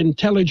artificial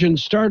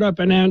intelligence startup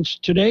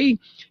announced today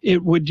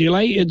it would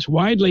delay its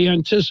widely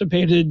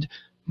anticipated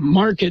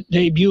market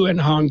debut in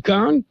Hong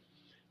Kong,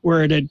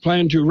 where it had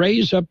planned to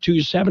raise up to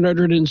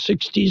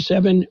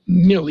 $767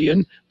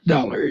 million.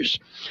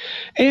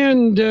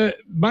 And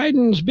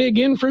Biden's big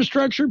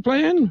infrastructure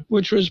plan,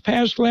 which was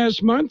passed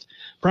last month,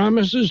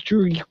 promises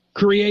to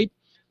create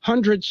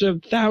hundreds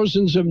of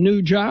thousands of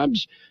new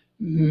jobs,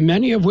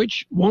 many of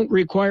which won't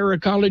require a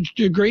college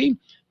degree,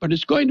 but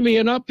it's going to be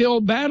an uphill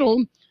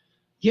battle.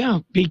 Yeah,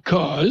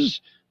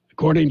 because,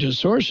 according to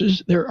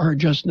sources, there are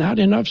just not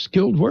enough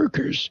skilled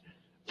workers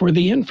for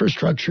the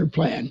infrastructure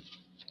plan.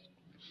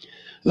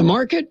 The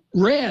market,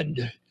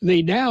 red.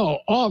 The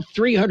Dow off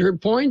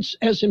 300 points,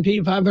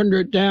 S&P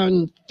 500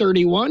 down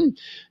 31,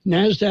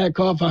 NASDAQ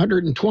off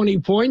 120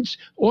 points,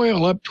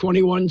 oil up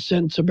 21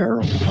 cents a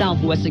barrel.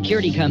 Southwest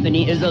Security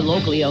Company is a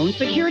locally owned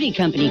security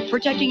company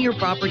protecting your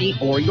property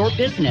or your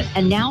business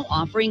and now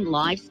offering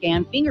live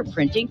scan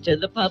fingerprinting to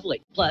the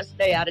public. Plus,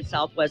 they added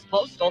Southwest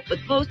Postal with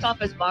post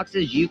office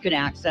boxes you can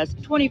access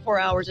 24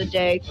 hours a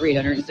day,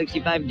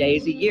 365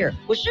 days a year,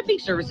 with shipping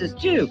services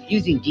too,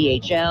 using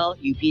DHL,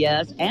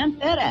 UPS, and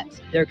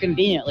FedEx. They're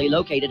conveniently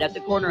located at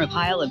the corner of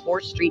Heil and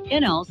 4th Street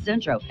in El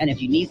Centro. And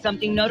if you need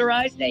something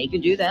notarized, they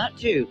can do that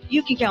too.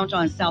 You can count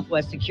on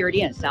Southwest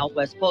Security and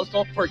Southwest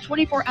Postal for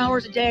 24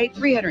 hours a day,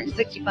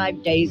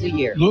 365 days a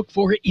year. Look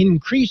for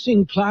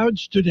increasing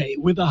clouds today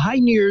with a high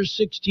near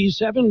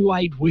 67,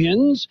 light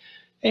winds,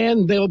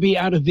 and they'll be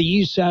out of the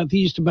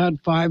east-southeast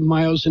about 5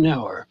 miles an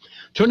hour.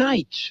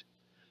 Tonight,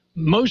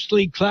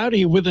 mostly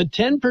cloudy with a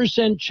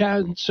 10%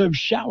 chance of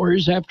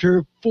showers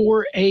after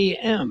 4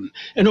 a.m.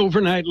 An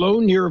overnight low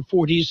near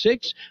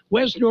 46.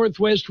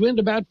 West-northwest wind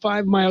about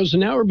 5 miles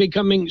an hour,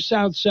 becoming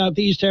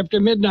south-southeast after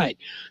midnight.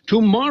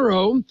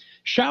 Tomorrow,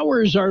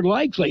 showers are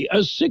likely. A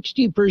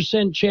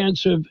 60%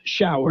 chance of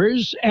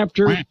showers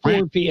after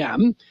 4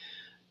 p.m.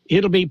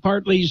 It'll be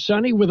partly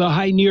sunny with a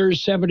high near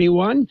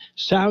 71.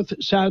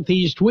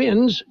 South-southeast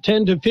winds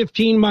 10 to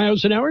 15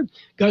 miles an hour,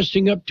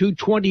 gusting up to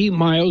 20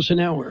 miles an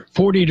hour.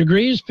 40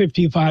 degrees,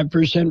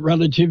 55%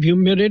 relative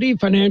humidity.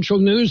 Financial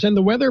news and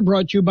the weather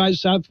brought to you by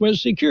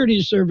Southwest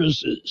Security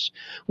Services.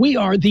 We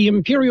are the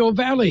Imperial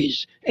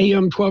Valleys,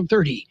 AM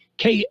 1230,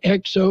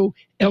 KXO,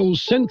 El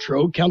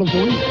Centro,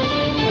 California.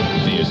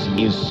 This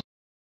is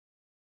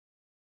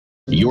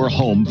your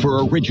home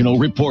for original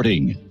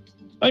reporting.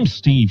 I'm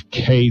Steve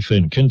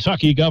Kathan.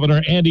 Kentucky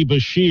Governor Andy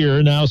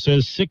Beshear now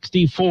says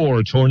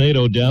 64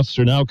 tornado deaths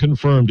are now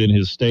confirmed in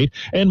his state,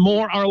 and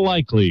more are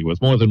likely,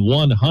 with more than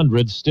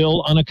 100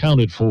 still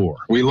unaccounted for.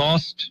 We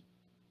lost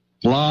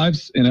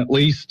lives in at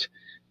least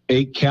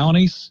 8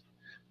 counties,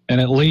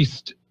 and at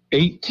least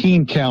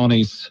 18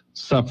 counties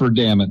suffered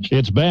damage.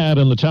 It's bad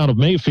in the town of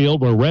Mayfield,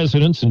 where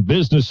residents and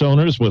business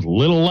owners with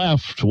little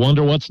left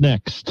wonder what's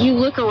next. You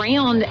look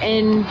around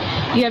and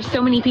you have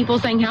so many people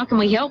saying, how can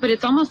we help? But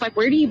it's almost like,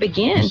 where do you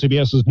begin?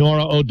 CBS's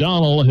Nora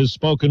O'Donnell has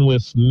spoken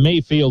with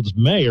Mayfield's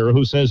mayor,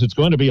 who says it's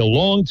going to be a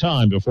long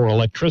time before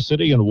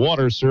electricity and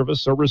water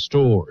service are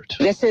restored.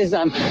 This is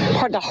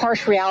the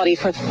harsh reality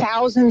for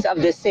thousands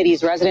of the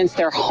city's residents.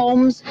 Their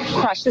homes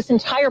crushed. This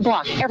entire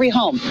block, every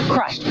home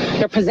crushed.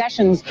 Their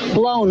possessions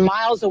blown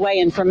miles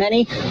away, and for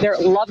many, their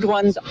loved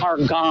ones are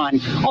gone.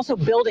 Also,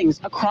 buildings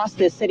across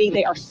this city,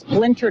 they are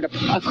splintered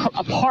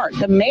apart.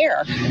 The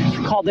mayor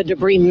called the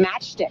debris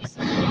matchsticks.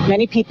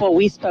 Many people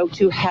we spoke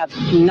to have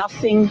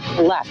nothing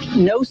left,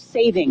 no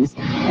savings,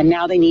 and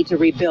now they need to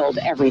rebuild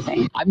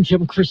everything. I'm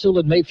Jim Crisil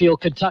in Mayfield,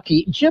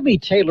 Kentucky. Jimmy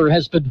Taylor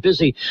has been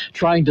busy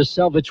trying to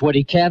salvage what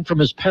he can from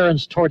his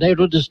parents'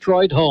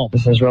 tornado-destroyed home.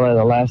 This is really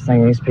the last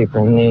thing these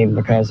people need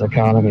because the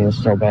economy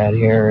is so bad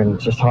here, and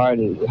it's just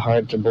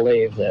hard to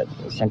believe that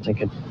something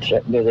could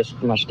do this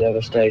much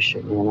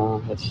devastation, you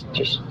know. It's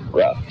just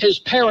rough. His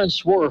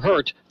parents were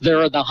hurt.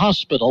 They're in the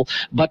hospital,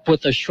 but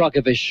with a shrug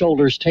of his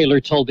shoulders, Taylor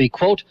told me,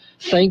 quote,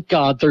 thank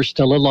God they're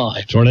still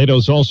alive.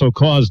 Tornadoes also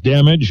caused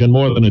damage and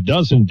more than a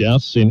dozen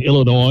deaths in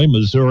Illinois,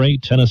 Missouri,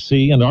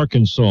 Tennessee, and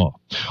Arkansas.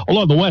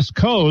 Along the West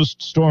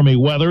Coast, stormy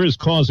weather is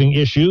causing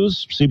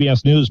issues.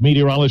 CBS News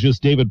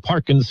meteorologist David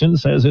Parkinson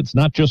says it's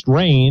not just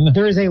rain.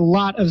 There is a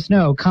lot of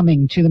snow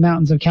coming to the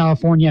mountains of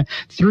California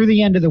through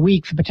the end of the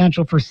week. The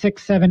potential for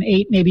 6, 7,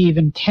 8, maybe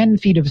even 10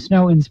 feet of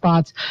snow in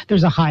spots.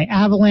 There's a high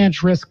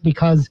avalanche risk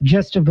because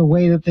just of the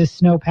way that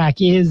this snowpack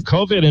is.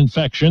 COVID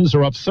infections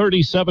are up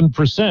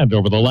 37%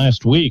 over the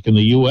last week in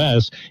the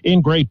U.S.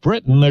 In Great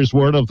Britain, there's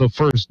word of the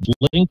first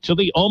link to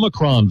the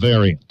Omicron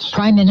variant.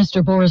 Prime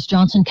Minister Boris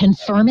Johnson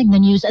confirming the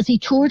News as he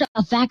toured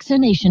a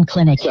vaccination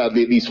clinic.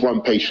 Sadly, at least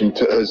one patient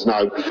has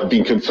now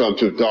been confirmed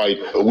to have died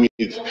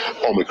with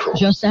Omicron.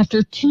 Just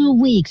after 2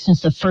 weeks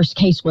since the first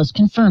case was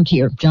confirmed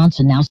here,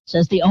 Johnson now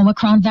says the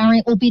Omicron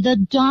variant will be the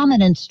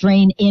dominant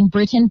strain in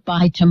Britain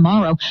by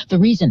tomorrow. The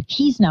reason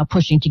he's now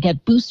pushing to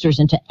get boosters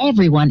into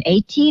everyone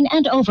 18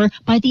 and over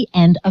by the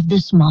end of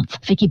this month.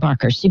 Vicky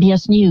Barker,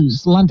 CBS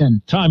News,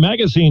 London. Time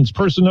Magazine's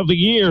Person of the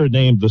Year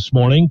named this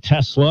morning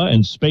Tesla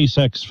and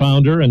SpaceX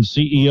founder and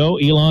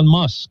CEO Elon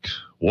Musk.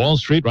 Wall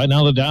Street, right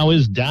now the Dow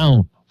is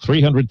down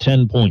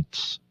 310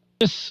 points.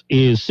 This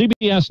is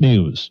CBS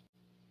News.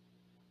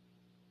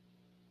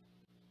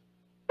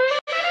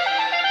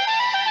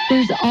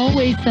 There's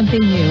always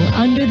something new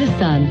under the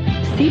sun.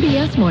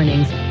 CBS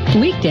Mornings,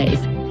 weekdays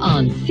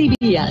on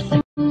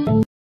CBS.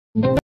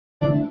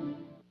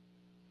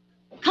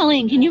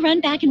 Colleen, can you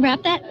run back and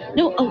wrap that?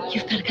 No,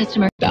 you've got a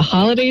customer. The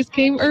holidays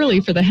came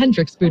early for the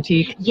Hendricks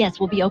Boutique. Yes,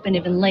 we'll be open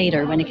even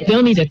later when it gets...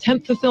 They'll need a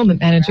temp fulfillment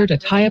manager to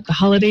tie up the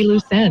holiday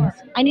loose ends.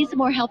 I need some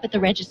more help at the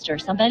register.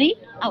 Somebody?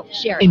 Oh,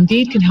 Sharon.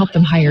 Indeed can help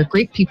them hire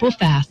great people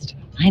fast.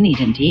 I need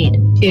Indeed.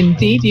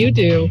 Indeed you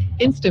do.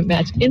 Instant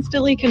Match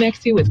instantly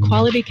connects you with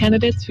quality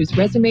candidates whose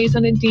resumes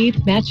on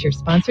Indeed match your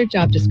sponsored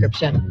job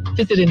description.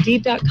 Visit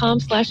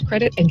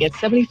Indeed.com/credit and get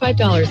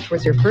 $75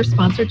 towards your first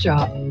sponsored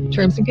job.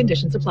 Terms and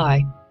conditions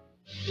apply.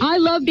 I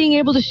love being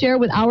able to share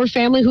with our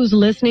family who's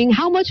listening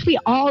how much we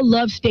all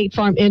love State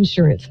Farm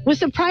insurance. With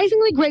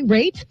surprisingly great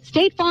rates,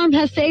 State Farm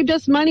has saved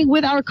us money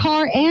with our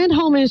car and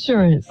home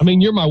insurance. I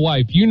mean, you're my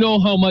wife. You know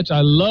how much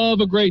I love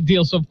a great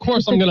deal, so of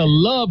course I'm going to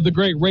love the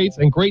great rates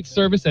and great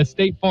service at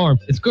State Farm.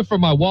 It's good for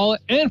my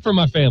wallet and for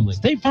my family.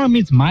 State Farm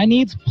meets my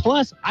needs,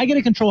 plus I get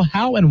to control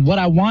how and what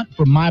I want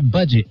for my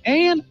budget.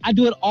 And I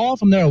do it all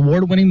from their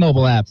award-winning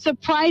mobile app.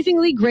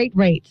 Surprisingly great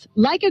rates.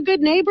 Like a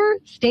good neighbor,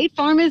 State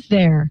Farm is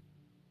there.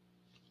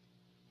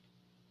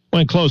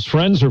 When close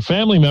friends or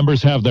family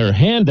members have their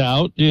hand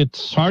out,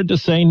 it's hard to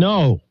say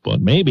no, but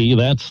maybe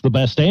that's the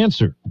best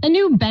answer. A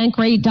new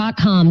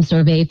Bankrate.com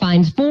survey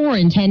finds 4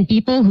 in 10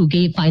 people who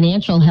gave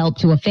financial help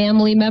to a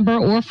family member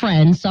or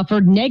friend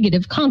suffered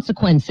negative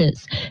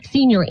consequences.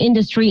 Senior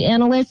industry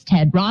analyst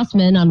Ted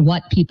Rossman on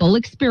what people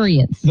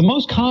experience. The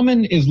most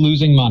common is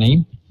losing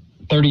money.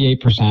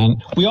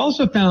 38%. We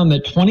also found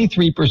that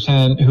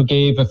 23% who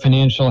gave a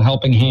financial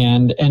helping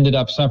hand ended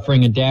up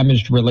suffering a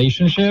damaged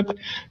relationship,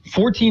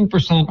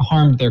 14%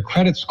 harmed their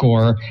credit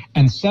score,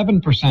 and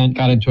 7%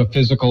 got into a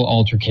physical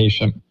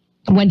altercation.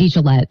 Wendy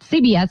Gillette,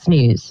 CBS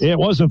News. It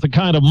wasn't the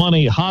kind of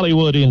money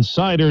Hollywood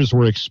insiders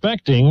were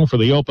expecting for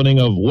the opening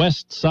of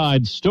West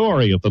Side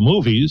Story at the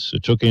movies.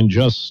 It took in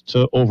just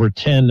over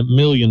 $10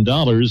 million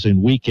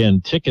in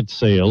weekend ticket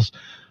sales.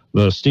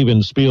 The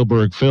Steven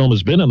Spielberg film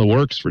has been in the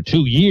works for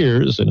 2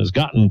 years and has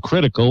gotten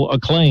critical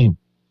acclaim.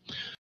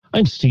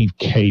 I'm Steve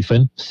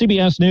Kafin,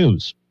 CBS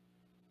News.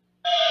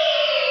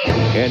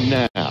 And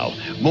now,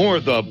 more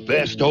of the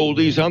best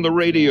oldies on the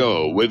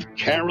radio with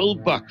Carroll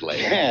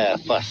Buckley. Yeah,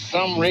 for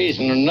some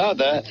reason or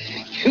another,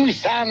 you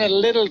sound a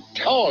little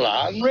taller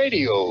on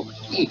radio.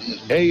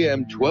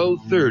 AM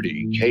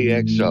 1230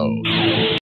 KXO.